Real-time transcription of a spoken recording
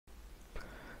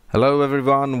Hello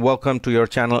everyone, welcome to your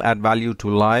channel Add Value to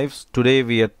Lives. Today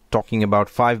we are talking about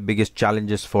 5 biggest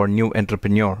challenges for new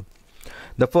entrepreneur.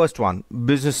 The first one,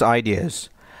 business ideas.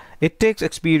 It takes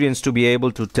experience to be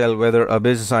able to tell whether a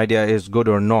business idea is good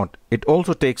or not. It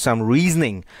also takes some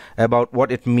reasoning about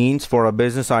what it means for a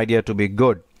business idea to be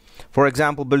good. For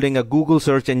example, building a Google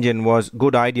search engine was a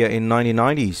good idea in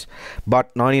 1990s,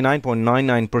 but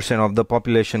 99.99% of the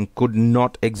population could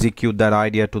not execute that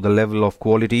idea to the level of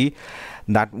quality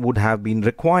that would have been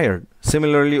required.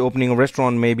 Similarly, opening a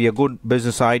restaurant may be a good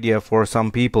business idea for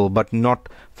some people, but not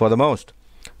for the most.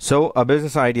 So, a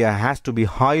business idea has to be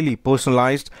highly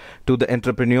personalized to the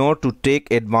entrepreneur to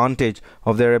take advantage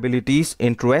of their abilities,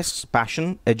 interests,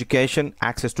 passion, education,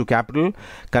 access to capital,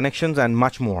 connections, and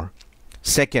much more.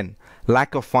 Second,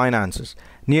 lack of finances.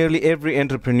 Nearly every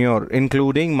entrepreneur,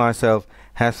 including myself,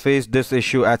 has faced this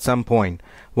issue at some point.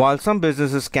 While some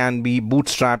businesses can be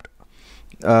bootstrapped,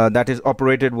 that is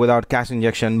operated without cash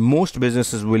injection, most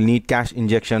businesses will need cash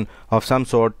injection of some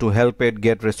sort to help it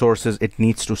get resources it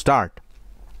needs to start.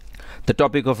 The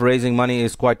topic of raising money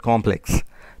is quite complex.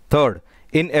 Third,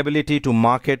 inability to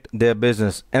market their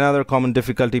business. Another common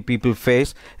difficulty people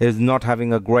face is not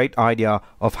having a great idea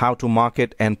of how to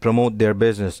market and promote their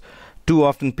business. Too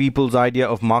often people's idea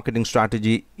of marketing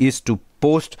strategy is to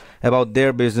post about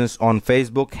their business on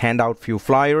Facebook, hand out few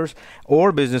flyers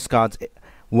or business cards.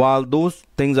 While those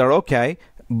things are okay,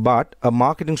 but a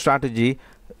marketing strategy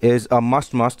is a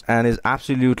must and is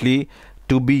absolutely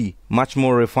to be much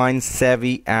more refined,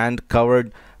 savvy, and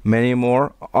covered many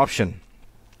more options.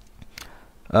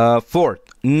 Fourth,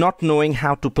 not knowing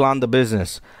how to plan the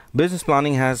business. Business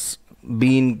planning has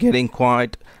been getting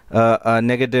quite a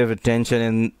negative attention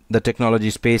in the technology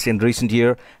space in recent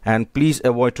year, and please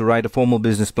avoid to write a formal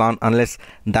business plan unless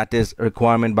that is a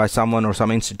requirement by someone or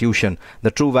some institution.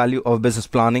 The true value of business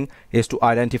planning is to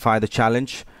identify the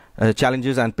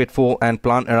challenges and pitfall and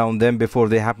plan around them before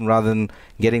they happen, rather than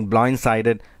getting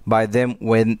blindsided by them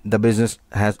when the business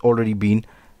has already been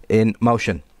in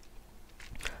motion.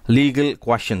 Legal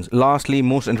questions. Lastly,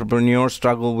 most entrepreneurs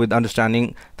struggle with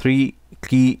understanding 3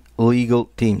 key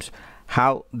legal themes: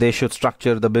 how they should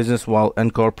structure the business while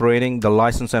incorporating, the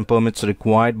license and permits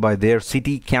required by their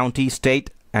city, county, state,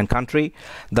 and country,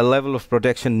 the level of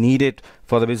protection needed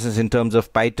for the business in terms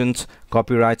of patents,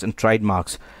 copyrights, and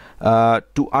trademarks.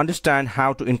 To understand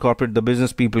how to incorporate the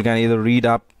business, people can either read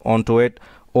up onto it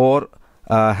or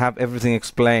have everything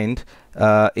explained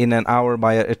in an hour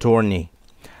by an attorney.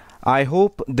 I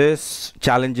hope this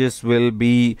challenges will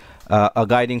be a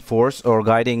guiding force or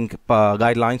guiding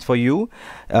guidelines for you.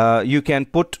 You can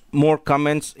put more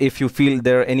comments if you feel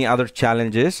there are any other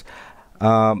challenges.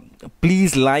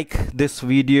 Please like this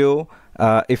video.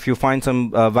 If you find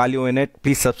some value in it,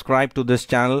 please subscribe to this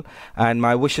channel, and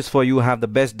my wishes for you have the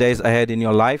best days ahead in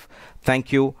your life.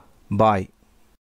 Thank you. Bye.